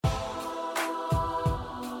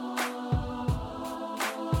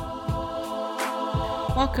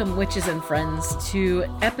Welcome, witches and friends, to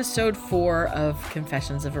episode 4 of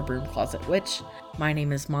Confessions of a Broom Closet Witch. My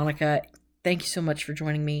name is Monica. Thank you so much for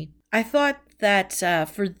joining me. I thought that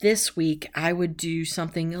for this week, I would do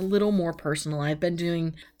something a little more personal. I've been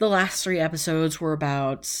doing the last 3 episodes were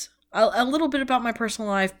about a little bit about my personal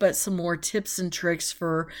life, but some more tips and tricks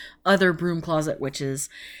for other broom closet witches.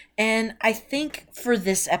 And I think for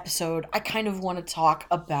this episode, I kind of want to talk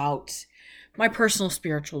about my personal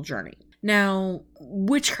spiritual journey. Now,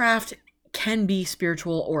 witchcraft can be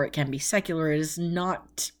spiritual or it can be secular. It is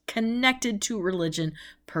not connected to religion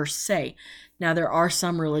per se. Now, there are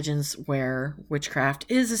some religions where witchcraft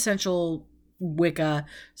is essential, Wicca,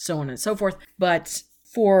 so on and so forth. But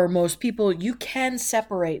for most people, you can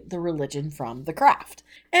separate the religion from the craft.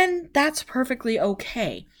 And that's perfectly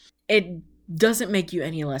okay. It doesn't make you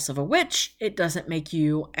any less of a witch. It doesn't make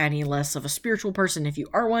you any less of a spiritual person if you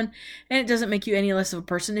are one. And it doesn't make you any less of a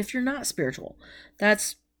person if you're not spiritual.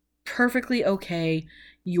 That's perfectly okay.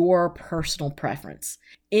 Your personal preference.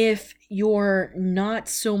 If you're not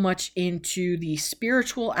so much into the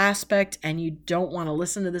spiritual aspect and you don't want to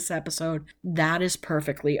listen to this episode, that is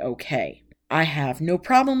perfectly okay. I have no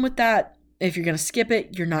problem with that. If you're going to skip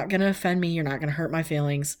it, you're not going to offend me. You're not going to hurt my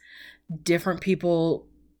feelings. Different people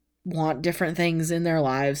want different things in their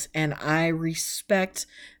lives, and I respect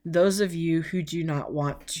those of you who do not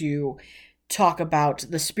want to talk about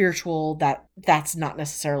the spiritual, that's not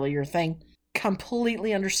necessarily your thing.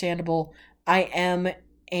 Completely understandable. I am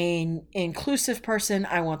an inclusive person.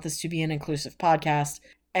 I want this to be an inclusive podcast,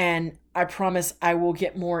 and I promise I will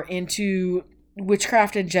get more into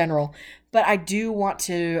witchcraft in general, but I do want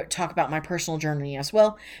to talk about my personal journey as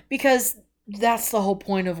well, because that's the whole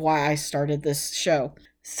point of why I started this show.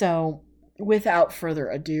 So, without further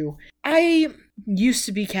ado, I used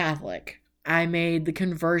to be Catholic. I made the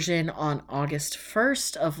conversion on August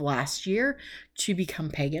 1st of last year to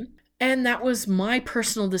become pagan. And that was my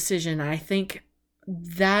personal decision. I think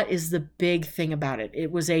that is the big thing about it.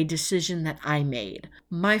 It was a decision that I made.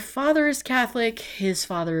 My father is Catholic. His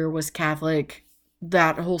father was Catholic.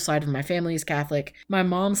 That whole side of my family is Catholic. My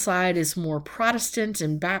mom's side is more Protestant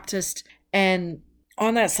and Baptist. And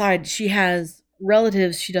on that side, she has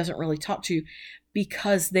relatives she doesn't really talk to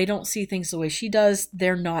because they don't see things the way she does.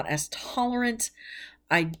 They're not as tolerant.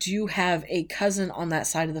 I do have a cousin on that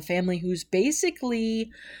side of the family who's basically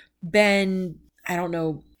been, I don't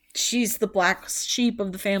know, she's the black sheep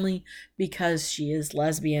of the family because she is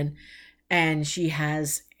lesbian and she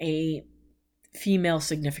has a female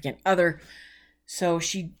significant other. So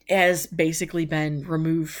she has basically been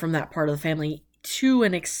removed from that part of the family to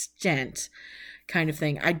an extent, kind of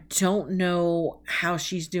thing. I don't know how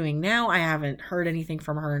she's doing now. I haven't heard anything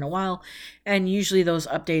from her in a while. And usually those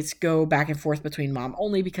updates go back and forth between mom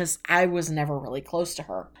only because I was never really close to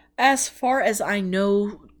her. As far as I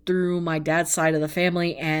know through my dad's side of the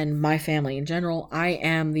family and my family in general, I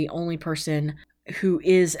am the only person who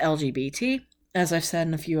is LGBT. As I've said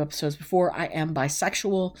in a few episodes before, I am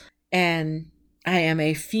bisexual and I am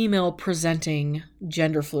a female presenting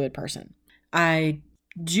gender fluid person. I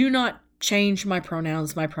do not change my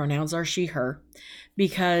pronouns. My pronouns are she, her,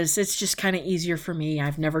 because it's just kind of easier for me.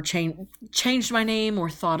 I've never changed my name or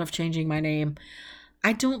thought of changing my name.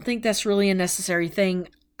 I don't think that's really a necessary thing.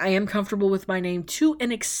 I am comfortable with my name to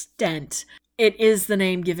an extent. It is the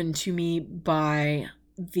name given to me by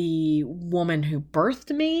the woman who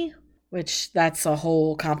birthed me, which that's a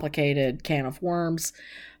whole complicated can of worms,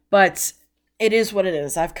 but it is what it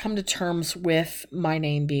is. I've come to terms with my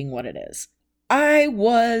name being what it is. I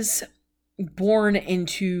was born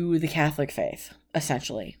into the Catholic faith,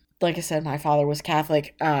 essentially. Like I said, my father was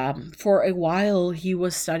Catholic. For a while, he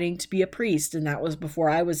was studying to be a priest, and that was before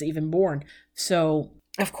I was even born. So,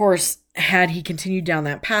 of course, had he continued down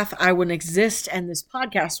that path, I wouldn't exist, and this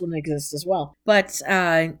podcast wouldn't exist as well. But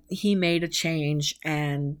he made a change,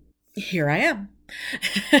 and here I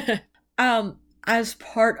am. As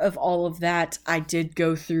part of all of that, I did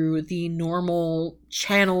go through the normal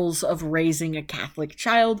channels of raising a Catholic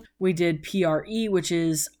child. We did PRE, which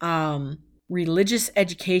is religious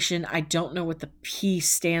education. I don't know what the P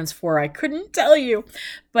stands for. I couldn't tell you,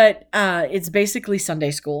 but it's basically Sunday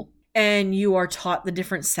school. And you are taught the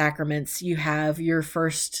different sacraments. You have your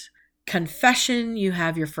first confession, you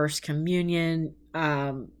have your first communion,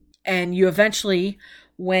 and you eventually,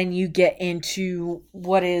 when you get into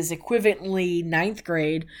what is equivalently 9th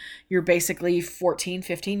grade, you're basically 14,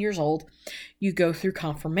 15 years old. You go through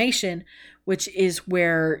confirmation, which is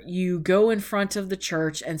where you go in front of the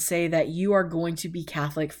church and say that you are going to be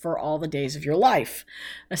Catholic for all the days of your life,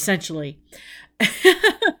 essentially.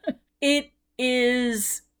 It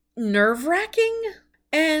is nerve-wracking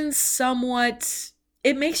and somewhat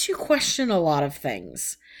it makes you question a lot of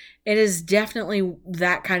things. It is definitely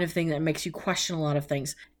that kind of thing that makes you question a lot of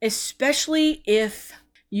things, especially if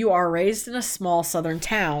you are raised in a small southern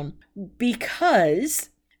town, because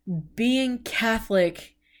being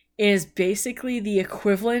Catholic is basically the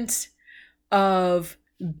equivalent of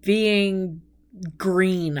being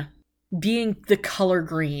green, being the color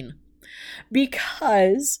green,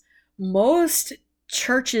 because most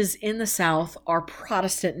churches in the South are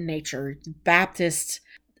Protestant in nature, Baptist,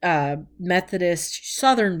 Methodist,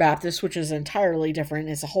 Southern Baptist, which is entirely different.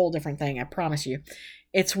 It's a whole different thing, I promise you.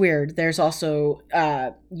 It's weird. There's also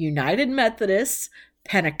United Methodists,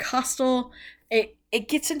 Pentecostal. It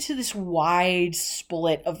gets into this wide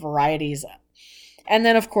split of varieties. And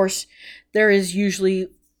then, of course, there is usually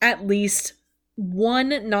at least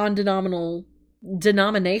one non-denominational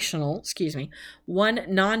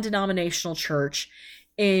church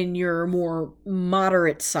in your more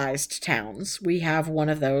moderate-sized towns. We have one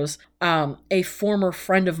of those. A former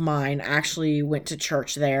friend of mine actually went to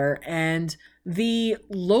church there, and the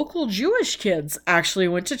local Jewish kids actually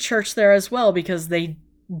went to church there as well because they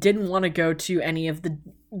didn't want to go to any of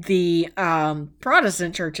the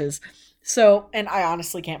Protestant churches. So, and I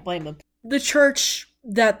honestly can't blame them. The church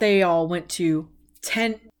that they all went to,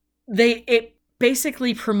 it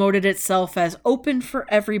basically promoted itself as open for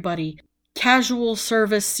everybody. Casual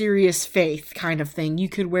service, serious faith kind of thing. You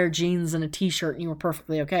could wear jeans and a t-shirt and you were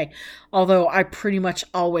perfectly okay. Although I pretty much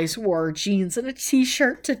always wore jeans and a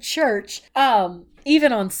t-shirt to church.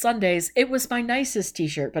 Even on Sundays, it was my nicest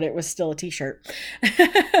t-shirt, but it was still a t-shirt.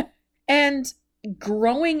 And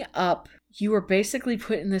growing up, you were basically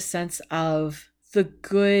put in the sense of the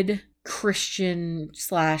good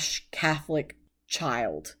Christian/Catholic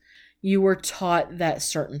child. You were taught that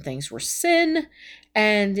certain things were sin,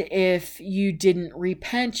 and if you didn't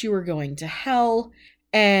repent, you were going to hell,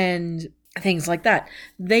 and things like that.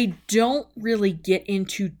 They don't really get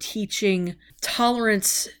into teaching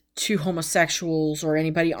tolerance to homosexuals or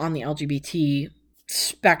anybody on the LGBT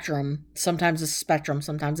spectrum. Sometimes it's spectrum,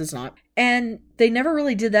 sometimes it's not. And they never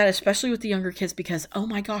really did that, especially with the younger kids, because, oh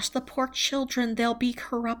my gosh, the poor children, they'll be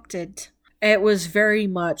corrupted. It was very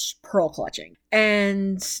much pearl clutching.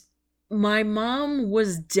 And my mom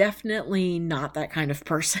was definitely not that kind of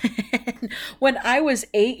person. When I was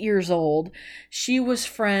 8 years old, she was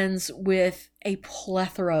friends with a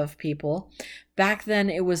plethora of people. Back then,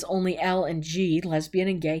 it was only L and G, lesbian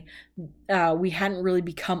and gay. We hadn't really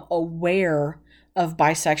become aware of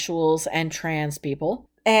bisexuals and trans people.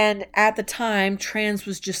 And at the time, trans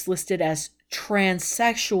was just listed as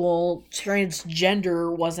transsexual.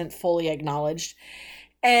 Transgender wasn't fully acknowledged.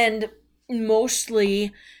 And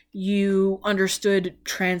mostly you understood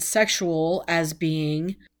transsexual as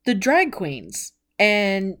being the drag queens.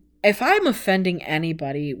 And if I'm offending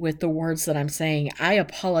anybody with the words that I'm saying, I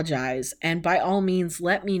apologize. And by all means,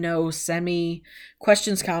 let me know. Send me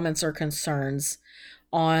questions, comments, or concerns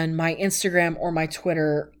on my Instagram or my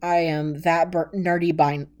Twitter. I am that nerdy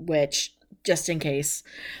by witch, just in case.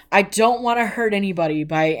 I don't want to hurt anybody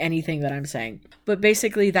by anything that I'm saying. But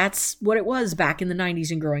basically, that's what it was back in the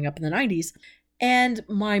 90s and growing up in the 90s. And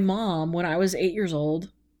my mom, when I was 8 years old,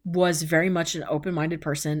 was very much an open-minded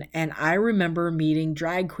person. And I remember meeting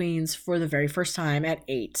drag queens for the very first time at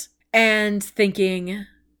 8 and thinking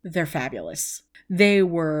they're fabulous. They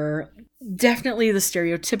were definitely the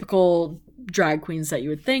stereotypical drag queens that you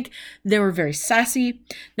would think. They were very sassy.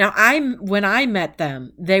 Now, when I met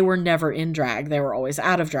them, they were never in drag. They were always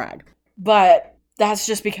out of drag. But that's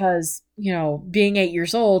just because, being 8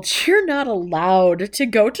 years old, you're not allowed to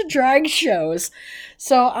go to drag shows.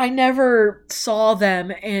 So I never saw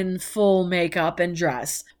them in full makeup and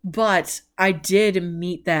dress. But I did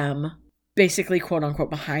meet them basically, quote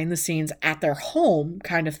unquote, behind the scenes at their home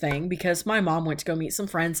kind of thing, because my mom went to go meet some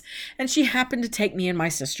friends and she happened to take me and my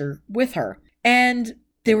sister with her. And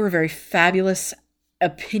they were very fabulous,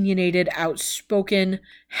 opinionated, outspoken,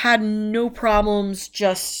 had no problems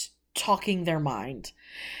just talking their mind.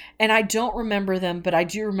 And I don't remember them, but I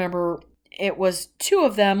do remember it was two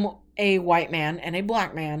of them, a white man and a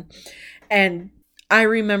black man. And I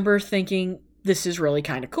remember thinking, this is really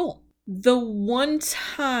kind of cool. The one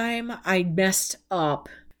time I messed up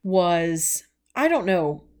was, I don't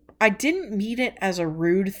know, I didn't mean it as a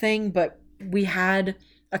rude thing, but we had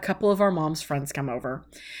a couple of our mom's friends come over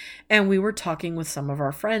and we were talking with some of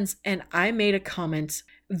our friends, and I made a comment,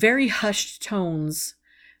 very hushed tones,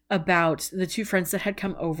 about the two friends that had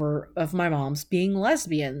come over of my mom's being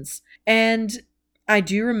lesbians. And I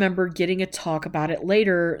do remember getting a talk about it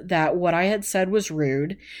later that what I had said was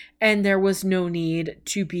rude and there was no need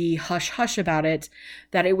to be hush-hush about it,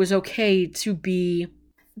 that it was okay to be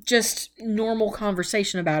just normal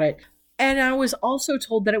conversation about it. And I was also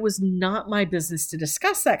told that it was not my business to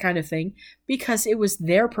discuss that kind of thing because it was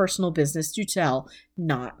their personal business to tell,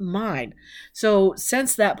 not mine. So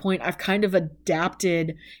since that point, I've kind of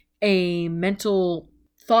adapted a mental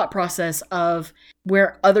thought process of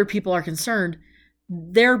where other people are concerned,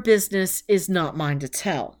 their business is not mine to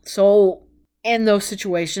tell. So in those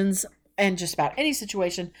situations, and just about any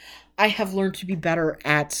situation, I have learned to be better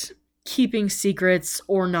at keeping secrets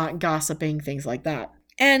or not gossiping, things like that.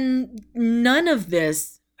 And none of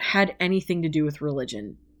this had anything to do with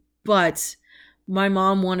religion, but my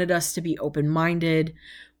mom wanted us to be open-minded.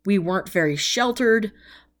 We weren't very sheltered.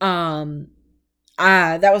 That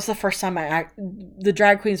was the first time the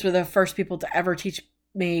drag queens were the first people to ever teach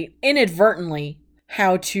me inadvertently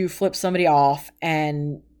how to flip somebody off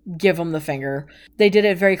and give them the finger. They did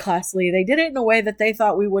it very classily. They did it in a way that they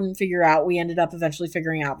thought we wouldn't figure out. We ended up eventually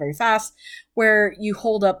figuring out very fast, where you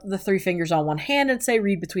hold up the 3 fingers on one hand and say,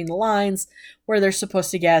 read between the lines, where they're supposed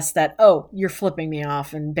to guess that, oh, you're flipping me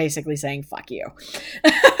off and basically saying, fuck you.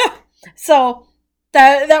 So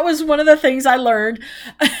that was one of the things I learned.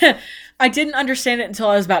 I didn't understand it until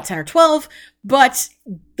I was about 10 or 12, but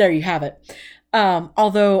there you have it.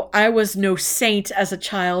 Although I was no saint as a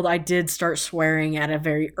child, I did start swearing at a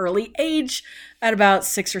very early age, at about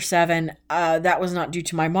 6 or 7. That was not due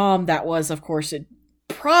to my mom. That was, of course,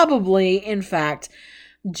 probably, in fact,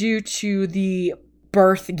 due to the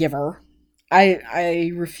birth giver.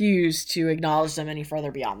 I refuse to acknowledge them any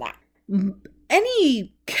further beyond that.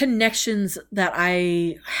 Any connections that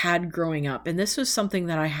I had growing up, and this was something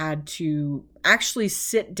that I had to actually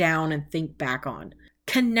sit down and think back on.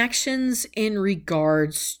 Connections in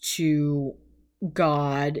regards to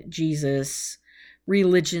God, Jesus,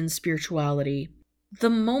 religion, spirituality. The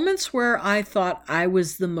moments where I thought I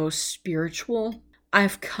was the most spiritual,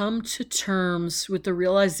 I've come to terms with the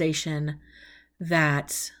realization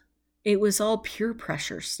that it was all peer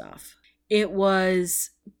pressure stuff. It was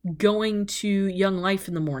going to Young Life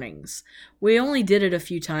in the mornings. We only did it a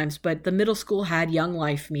few times, but the middle school had Young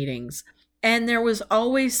Life meetings. And there was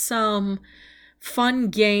always some fun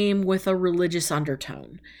game with a religious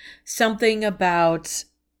undertone. Something about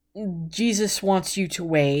Jesus wants you to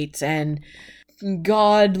wait and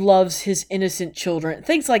God loves his innocent children.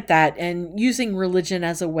 Things like that. And using religion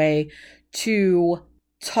as a way to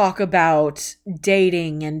talk about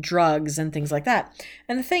dating and drugs and things like that.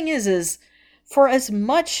 And the thing is for as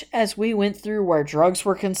much as we went through where drugs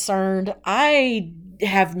were concerned, I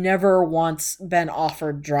have never once been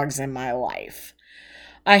offered drugs in my life.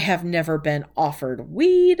 I have never been offered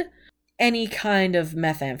weed, any kind of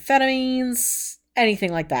methamphetamines,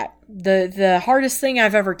 anything like that. The hardest thing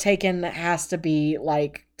I've ever taken has to be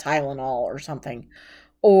like Tylenol or something.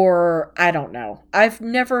 Or I don't know. I've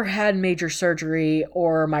never had major surgery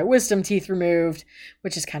or my wisdom teeth removed,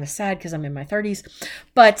 which is kind of sad because I'm in my 30s.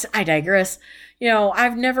 But I digress.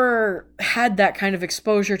 I've never had that kind of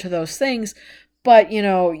exposure to those things. But,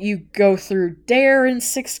 you go through DARE in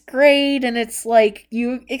 6th grade and it's like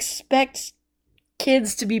you expect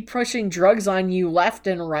kids to be pushing drugs on you left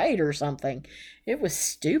and right or something. It was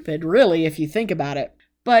stupid, really, if you think about it.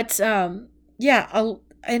 But, and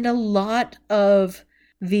a lot of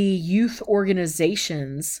the youth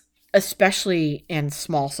organizations, especially in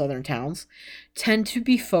small southern towns, tend to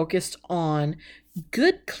be focused on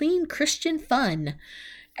good, clean Christian fun.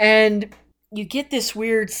 And you get this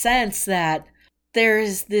weird sense that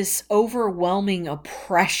there's this overwhelming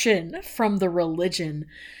oppression from the religion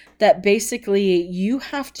that basically you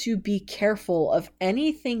have to be careful of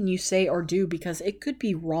anything you say or do because it could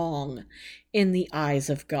be wrong in the eyes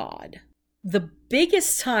of God. The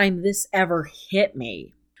biggest time this ever hit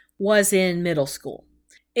me was in middle school.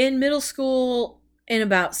 In middle school, in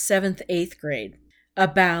about 7th, 8th grade,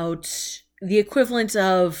 about the equivalent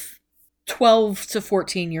of 12 to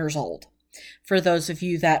 14 years old. For those of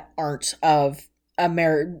you that aren't of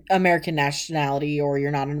American nationality or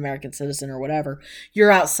you're not an American citizen or whatever,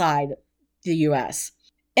 you're outside the US.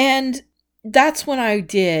 And that's when I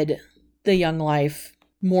did the Young Life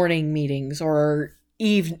morning meetings or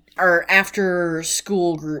after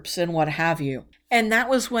school groups and what have you. And that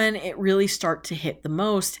was when it really started to hit the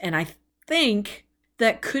most. And I think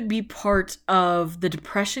that could be part of the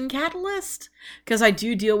depression catalyst, because I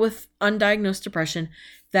do deal with undiagnosed depression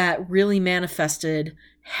that really manifested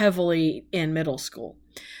heavily in middle school.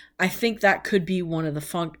 I think that could be one of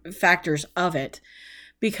the factors of it,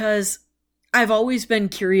 because I've always been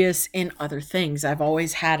curious in other things. I've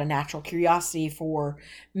always had a natural curiosity for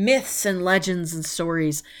myths and legends and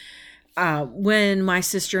stories. When my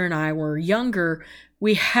sister and I were younger,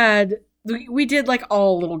 we had we did like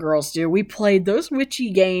all little girls do. We played those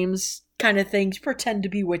witchy games kind of things, pretend to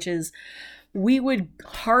be witches. We would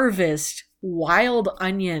harvest wild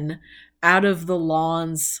onion out of the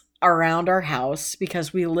lawns around our house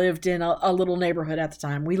because we lived in a little neighborhood at the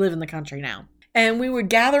time. We live in the country now. And we would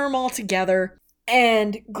gather them all together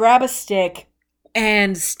and grab a stick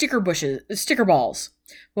and sticker balls.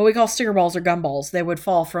 What we call sticker balls or gumballs. They would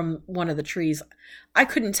fall from one of the trees. I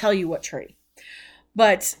couldn't tell you what tree.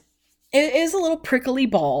 But it is a little prickly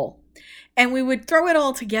ball. And we would throw it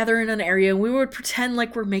all together in an area, and we would pretend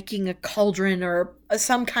like we're making a cauldron or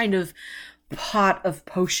some kind of pot of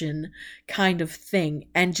potion kind of thing,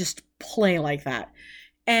 and just play like that.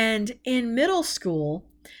 And in middle school,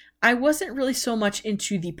 I wasn't really so much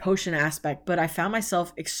into the potion aspect, but I found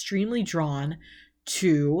myself extremely drawn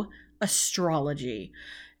to astrology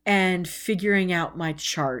and figuring out my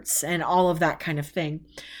charts and all of that kind of thing.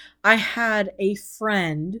 I had a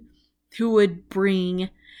friend who would bring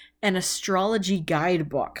an astrology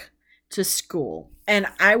guidebook to school, and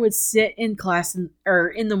I would sit in class or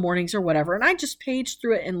in the mornings or whatever, and I just page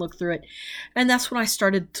through it and look through it. And that's when I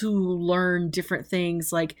started to learn different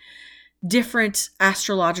things, like different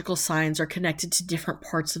astrological signs are connected to different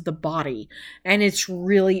parts of the body. And it's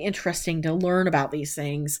really interesting to learn about these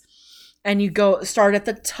things. And you start at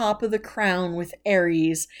the top of the crown with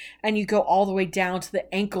Aries, and you go all the way down to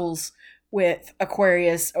the ankles with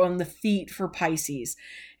Aquarius, on the feet for Pisces.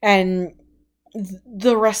 And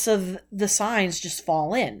the rest of the signs just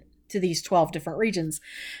fall in to these 12 different regions.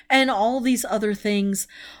 And all these other things,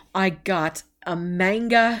 I got a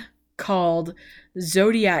manga called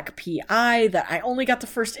Zodiac PI that I only got the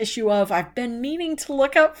first issue of. I've been meaning to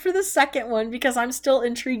look up for the second one because I'm still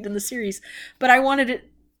intrigued in the series, but I wanted it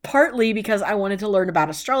partly because I wanted to learn about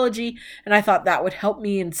astrology and I thought that would help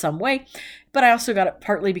me in some way. But I also got it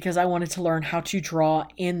partly because I wanted to learn how to draw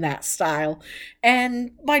in that style.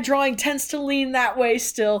 And my drawing tends to lean that way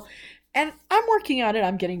still. And I'm working on it.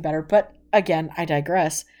 I'm getting better. But again, I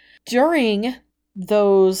digress. During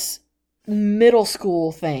those middle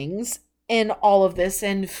school things and all of this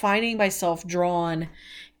and finding myself drawn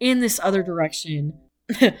in this other direction,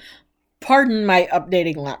 pardon my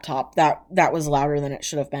updating laptop. That was louder than it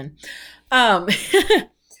should have been.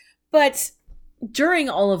 But during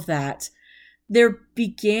all of that, there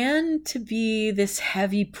began to be this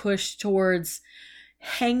heavy push towards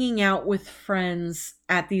hanging out with friends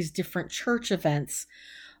at these different church events.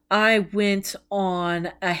 I went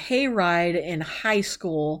on a hayride in high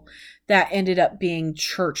school that ended up being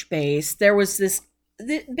church-based. There was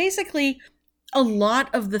basically a lot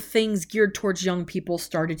of the things geared towards young people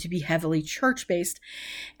started to be heavily church-based.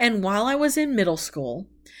 And while I was in middle school,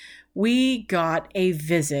 we got a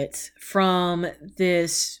visit from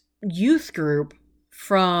this youth group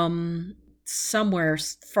from somewhere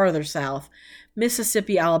farther south,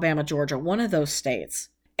 Mississippi, Alabama, Georgia, one of those states.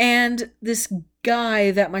 And this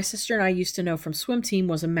guy that my sister and I used to know from swim team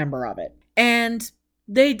was a member of it. And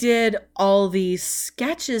they did all these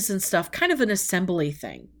sketches and stuff, kind of an assembly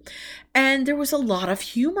thing. And there was a lot of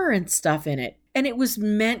humor and stuff in it. And it was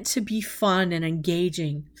meant to be fun and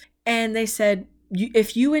engaging. And they said,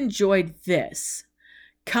 if you enjoyed this,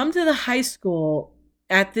 come to the high school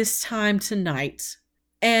at this time tonight,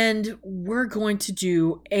 and we're going to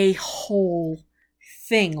do a whole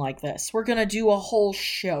thing like this. We're going to do a whole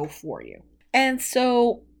show for you. And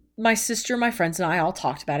so my sister, my friends, and I all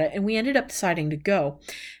talked about it, and we ended up deciding to go.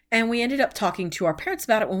 And we ended up talking to our parents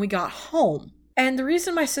about it when we got home. And the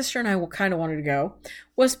reason my sister and I kind of wanted to go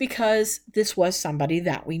was because this was somebody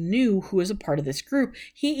that we knew who was a part of this group.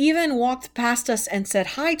 He even walked past us and said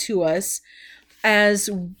hi to us as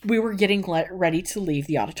we were getting ready to leave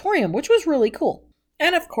the auditorium, which was really cool.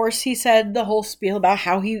 And of course, he said the whole spiel about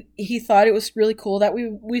how he thought it was really cool that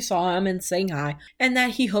we saw him and saying hi, and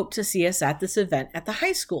that he hoped to see us at this event at the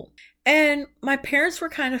high school. And my parents were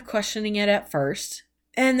kind of questioning it at first.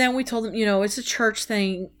 And then we told them, it's a church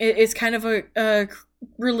thing. It's kind of a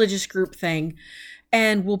religious group thing.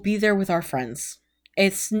 And we'll be there with our friends.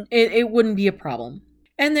 It wouldn't be a problem.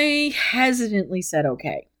 And they hesitantly said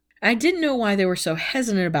okay. I didn't know why they were so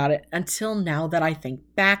hesitant about it until now that I think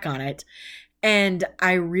back on it. And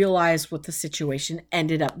I realized what the situation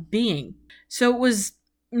ended up being. So it was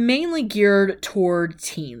mainly geared toward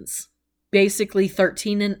teens, basically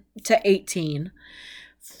 13 to 18,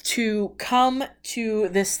 to come to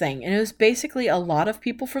this thing. And it was basically a lot of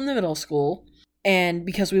people from the middle school. And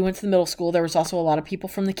because we went to the middle school, there was also a lot of people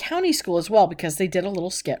from the county school as well, because they did a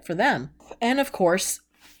little skit for them. And of course,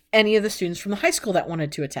 any of the students from the high school that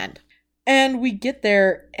wanted to attend. And we get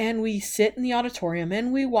there and we sit in the auditorium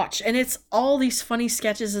and we watch. And it's all these funny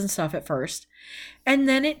sketches and stuff at first. And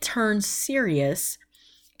then it turns serious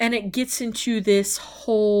and it gets into this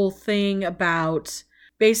whole thing about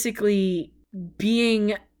basically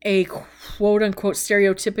being a quote unquote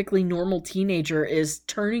stereotypically normal teenager is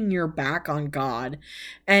turning your back on God,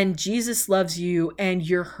 and Jesus loves you and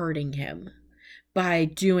you're hurting him by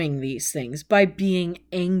doing these things, by being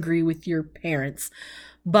angry with your parents,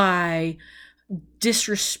 by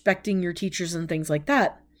disrespecting your teachers and things like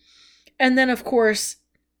that. And then of course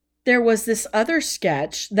there was this other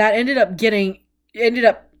sketch that ended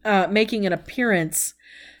up making an appearance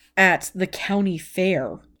at the county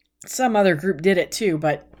fair. Some other group did it too,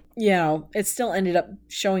 but it still ended up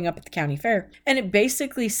showing up at the county fair. And it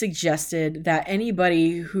basically suggested that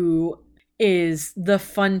anybody who is the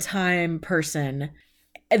fun time person,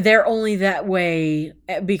 they're only that way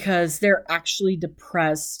because they're actually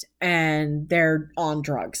depressed and they're on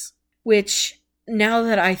drugs. Which, now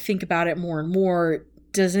that I think about it more and more,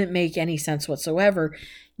 doesn't make any sense whatsoever.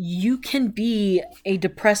 You can be a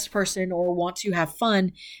depressed person or want to have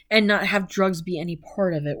fun and not have drugs be any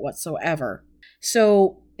part of it whatsoever.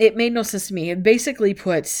 So it made no sense to me. It basically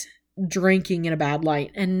puts drinking in a bad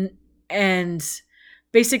light and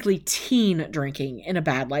basically teen drinking in a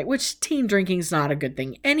bad light, which teen drinking is not a good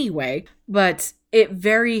thing anyway, but it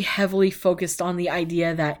very heavily focused on the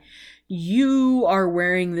idea that you are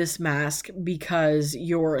wearing this mask because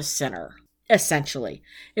you're a sinner, essentially.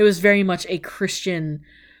 It was very much a Christian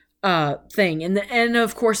thing. And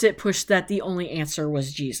of course it pushed that the only answer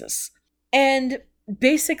was Jesus. And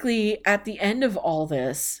basically at the end of all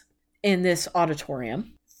this, in this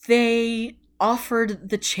auditorium, they offered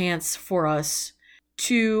the chance for us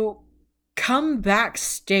to come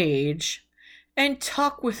backstage and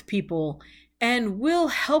talk with people, and we'll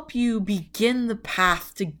help you begin the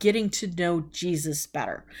path to getting to know Jesus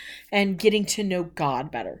better and getting to know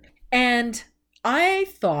God better. And I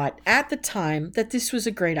thought at the time that this was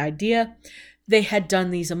a great idea. They had done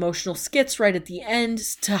these emotional skits right at the end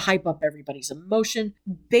to hype up everybody's emotion.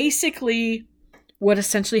 Basically, what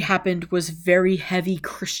essentially happened was very heavy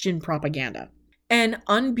Christian propaganda. And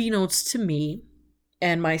unbeknownst to me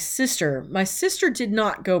and my sister did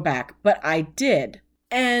not go back, but I did.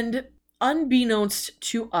 And unbeknownst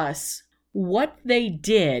to us, what they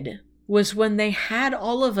did was when they had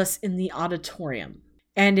all of us in the auditorium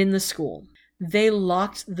and in the school, they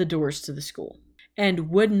locked the doors to the school and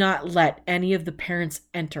would not let any of the parents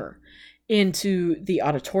enter into the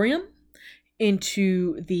auditorium,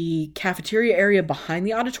 into the cafeteria area behind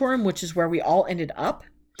the auditorium, which is where we all ended up.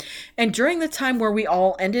 And during the time where we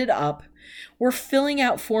all ended up, we're filling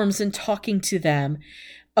out forms and talking to them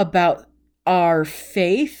about our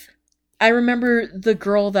faith. I remember the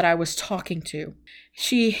girl that I was talking to.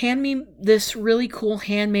 She handed me this really cool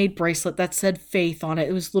handmade bracelet that said faith on it.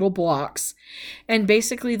 It was little blocks. And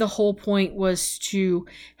basically the whole point was to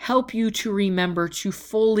help you to remember to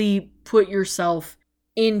fully put yourself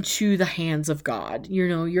into the hands of God.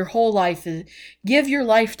 Your whole life is give your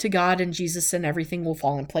life to God and Jesus and everything will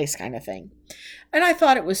fall in place kind of thing. And I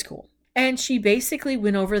thought it was cool. And she basically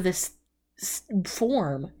went over this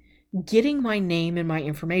form, getting my name and my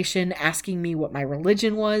information, asking me what my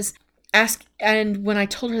religion was. And when I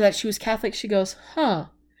told her that she was Catholic, she goes, huh.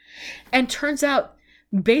 And turns out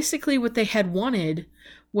basically what they had wanted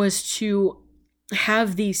was to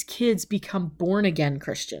have these kids become born again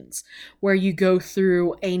Christians, where you go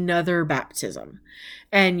through another baptism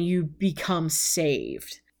and you become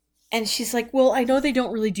saved. And she's like, well, I know they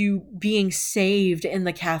don't really do being saved in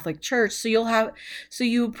the Catholic Church, so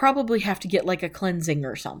you probably have to get like a cleansing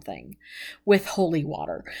or something with holy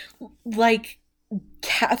water. Like,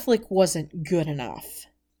 Catholic wasn't good enough.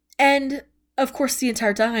 And of course, the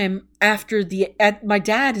entire time my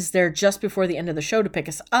dad is there just before the end of the show to pick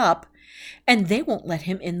us up, and they won't let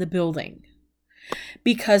him in the building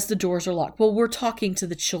because the doors are locked. Well, we're talking to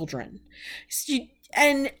the children.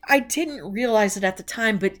 And I didn't realize it at the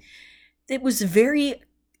time, but it was a very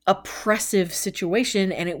oppressive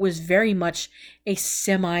situation, and it was very much a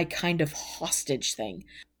semi kind of hostage thing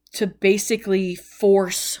to basically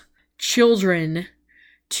force children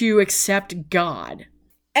to accept God.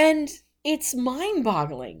 And it's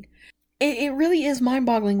mind-boggling. It really is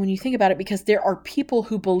mind-boggling when you think about it, because there are people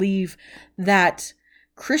who believe that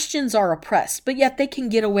Christians are oppressed, but yet they can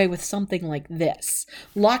get away with something like this,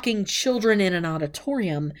 locking children in an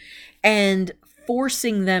auditorium and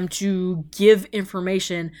forcing them to give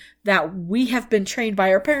information that we have been trained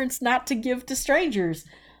by our parents not to give to strangers.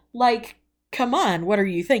 Like, come on, what are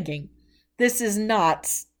you thinking? This is not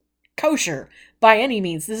kosher by any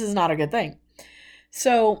means. This is not a good thing.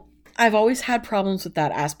 So I've always had problems with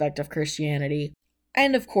that aspect of Christianity.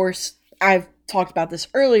 And of course, I've talked about this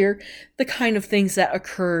earlier, the kind of things that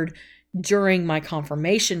occurred during my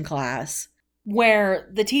confirmation class, where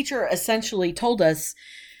the teacher essentially told us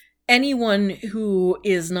anyone who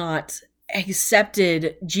is not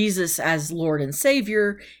accepted Jesus as Lord and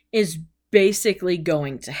Savior is basically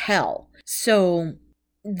going to hell. So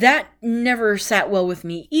that never sat well with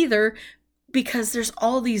me either, because there's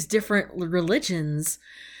all these different religions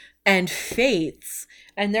and faiths,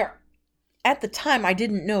 and there, at the time I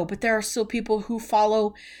didn't know, but there are still people who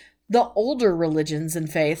follow the older religions and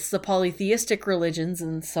faiths, the polytheistic religions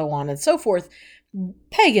and so on and so forth,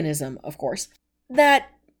 paganism, of course,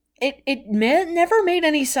 that it never made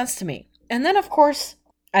any sense to me. And then, of course,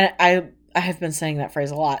 I have been saying that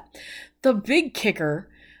phrase a lot. The big kicker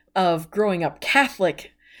of growing up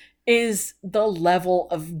Catholic is the level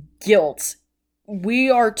of guilt.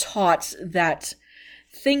 We are taught that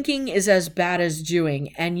thinking is as bad as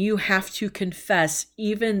doing, and you have to confess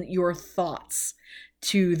even your thoughts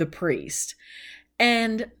to the priest.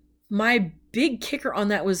 And my big kicker on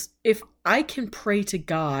that was, if I can pray to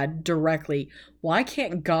God directly, why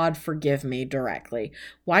can't God forgive me directly?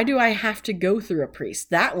 Why do I have to go through a priest?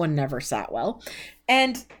 That one never sat well.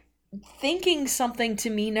 And thinking something to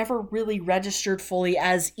me never really registered fully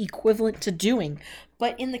as equivalent to doing.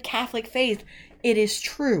 But in the Catholic faith, it is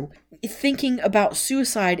true. Thinking about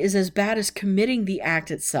suicide is as bad as committing the act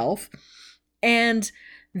itself. And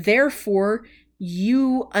therefore,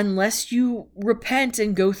 unless you repent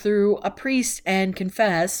and go through a priest and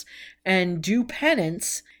confess and do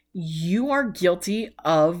penance, you are guilty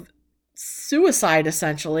of suicide,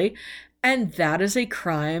 essentially. And that is a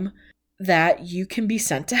crime that you can be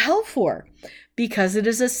sent to hell for, because it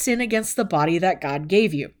is a sin against the body that God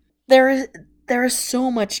gave you. There is so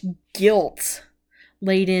much guilt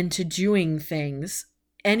laid into doing things,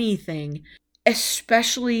 anything,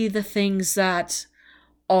 especially the things that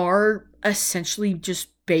are essentially just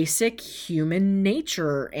basic human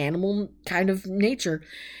nature, animal kind of nature.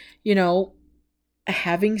 You know,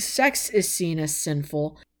 having sex is seen as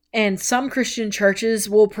sinful. And some Christian churches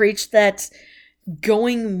will preach that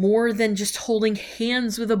going more than just holding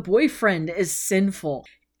hands with a boyfriend is sinful.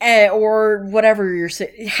 Or whatever you're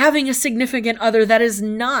saying. Having a significant other that is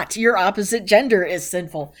not your opposite gender is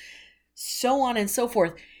sinful. So on and so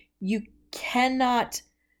forth. You cannot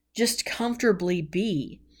just comfortably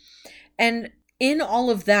be. And in all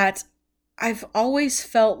of that, I've always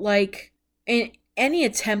felt like in any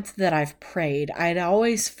attempt that I've prayed, I'd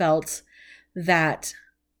always felt that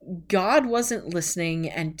God wasn't listening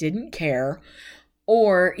and didn't care,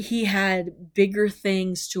 or he had bigger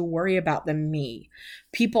things to worry about than me.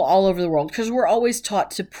 People all over the world, because we're always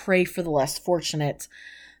taught to pray for the less fortunate,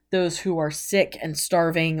 those who are sick and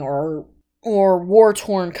starving, or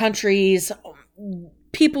war-torn countries,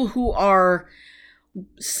 people who are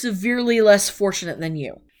severely less fortunate than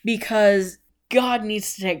you, because God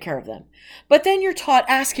needs to take care of them. But then you're taught,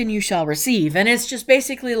 ask and you shall receive. And it's just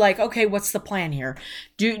basically like, okay, what's the plan here?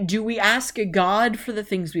 Do we ask God for the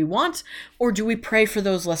things we want, or do we pray for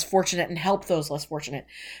those less fortunate and help those less fortunate?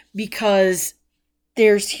 Because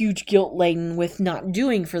there's huge guilt laden with not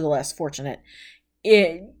doing for the less fortunate,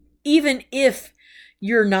 even if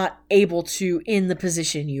you're not able to in the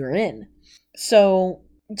position you're in. So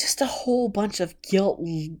just a whole bunch of guilt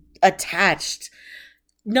attached,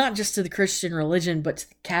 not just to the Christian religion, but to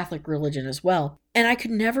the Catholic religion as well. And I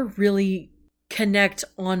could never really connect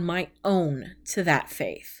on my own to that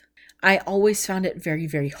faith. I always found it very,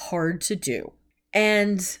 very hard to do.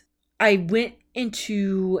 And I went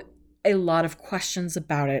into a lot of questions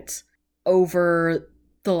about it over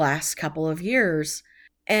the last couple of years.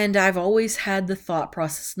 And I've always had the thought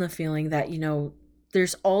process and the feeling that,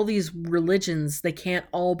 there's all these religions, they can't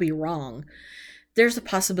all be wrong. There's a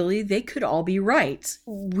possibility they could all be right.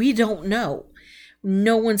 We don't know.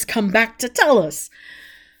 No one's come back to tell us.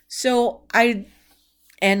 So I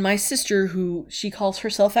and my sister, who she calls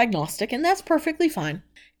herself agnostic, and that's perfectly fine.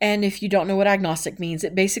 And if you don't know what agnostic means,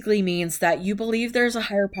 it basically means that you believe there's a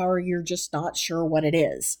higher power, you're just not sure what it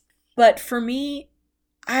is. But for me,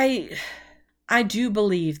 I do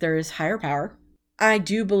believe there is higher power. I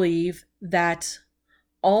do believe that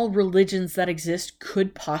all religions that exist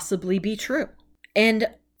could possibly be true. And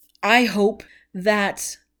I hope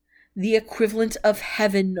that the equivalent of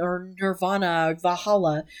heaven or nirvana,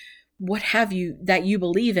 Valhalla, what have you, that you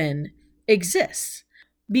believe in exists.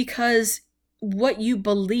 Because what you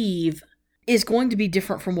believe is going to be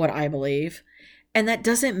different from what I believe. And that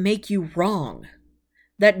doesn't make you wrong.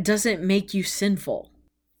 That doesn't make you sinful.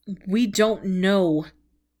 We don't know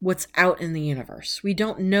what's out in the universe. We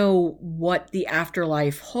don't know what the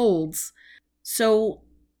afterlife holds. So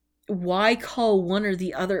why call one or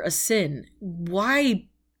the other a sin? Why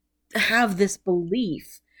have this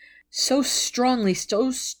belief so strongly, so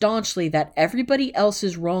staunchly that everybody else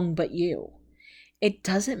is wrong but you? It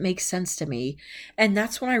doesn't make sense to me. And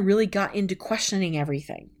that's when I really got into questioning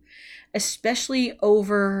everything, especially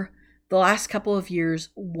over the last couple of years,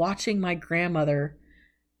 watching my grandmother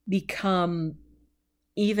become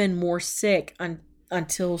even more sick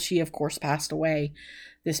until she, of course, passed away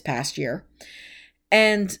this past year.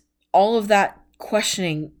 And all of that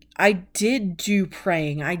questioning, I did do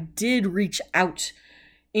praying. I did reach out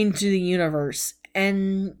into the universe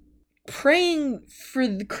and praying for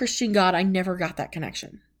the Christian God. I never got that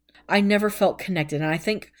connection. I never felt connected. And I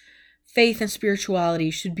think faith and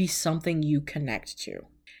spirituality should be something you connect to.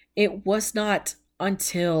 It was not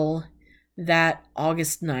until that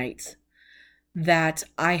August night that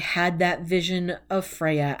I had that vision of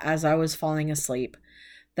Freya as I was falling asleep,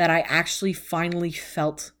 that I actually finally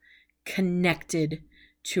felt connected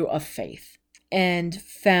to a faith and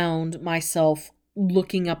found myself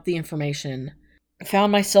looking up the information,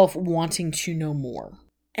 found myself wanting to know more.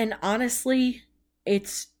 And honestly,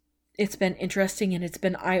 it's been interesting and it's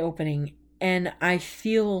been eye-opening, and I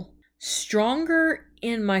feel stronger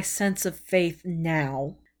in my sense of faith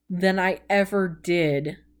now than I ever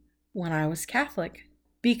did when I was Catholic,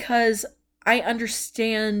 because I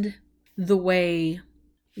understand the way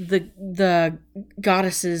the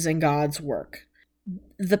goddesses and gods work.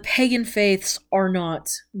 The pagan faiths are not,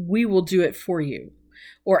 we will do it for you,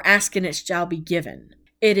 or ask and it shall be given.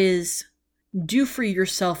 It is, do for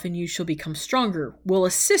yourself and you shall become stronger. We'll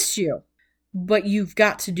assist you, but you've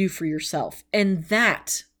got to do for yourself. And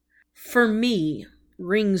that, for me,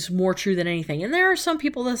 rings more true than anything. And there are some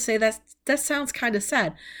people that say that sounds kind of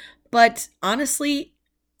sad. But honestly,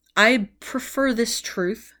 I prefer this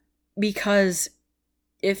truth because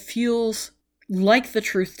it feels like the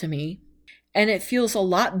truth to me. And it feels a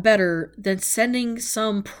lot better than sending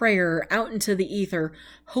some prayer out into the ether,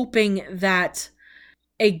 hoping that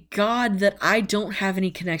a God that I don't have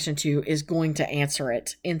any connection to is going to answer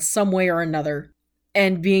it in some way or another.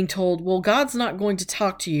 And being told, well, God's not going to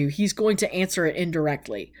talk to you. He's going to answer it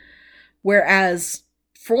indirectly. Whereas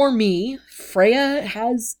for me, Freya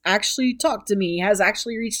has actually talked to me, has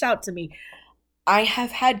actually reached out to me. I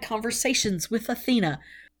have had conversations with Athena.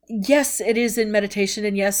 Yes, it is in meditation,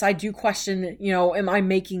 and yes, I do question, am I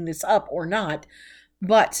making this up or not?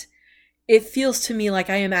 But it feels to me like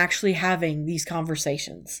I am actually having these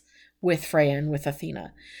conversations with Freya and with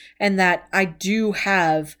Athena, and that I do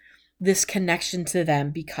have this connection to them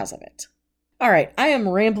because of it. All right, I am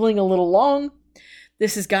rambling a little long.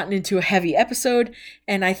 This has gotten into a heavy episode,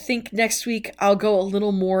 and I think next week I'll go a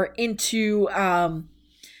little more into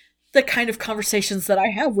the kind of conversations that I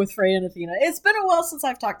have with Freya and Athena. It's been a while since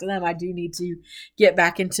I've talked to them. I do need to get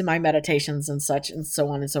back into my meditations and such, and so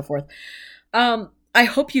on and so forth. I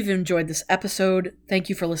hope you've enjoyed this episode. Thank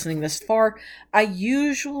you for listening this far. I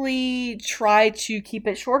usually try to keep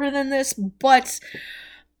it shorter than this, but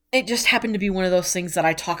it just happened to be one of those things that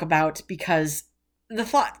I talk about because the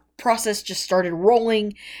thought process just started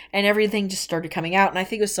rolling and everything just started coming out. And I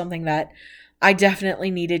think it was something that I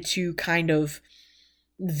definitely needed to kind of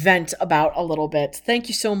vent about a little bit. Thank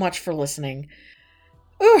you so much for listening.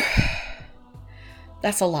 Ooh,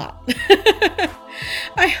 that's a lot.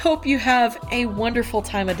 I hope you have a wonderful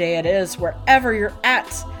time of day it is, wherever you're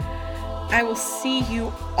at. I will see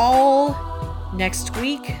you all next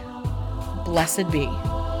week. Blessed be.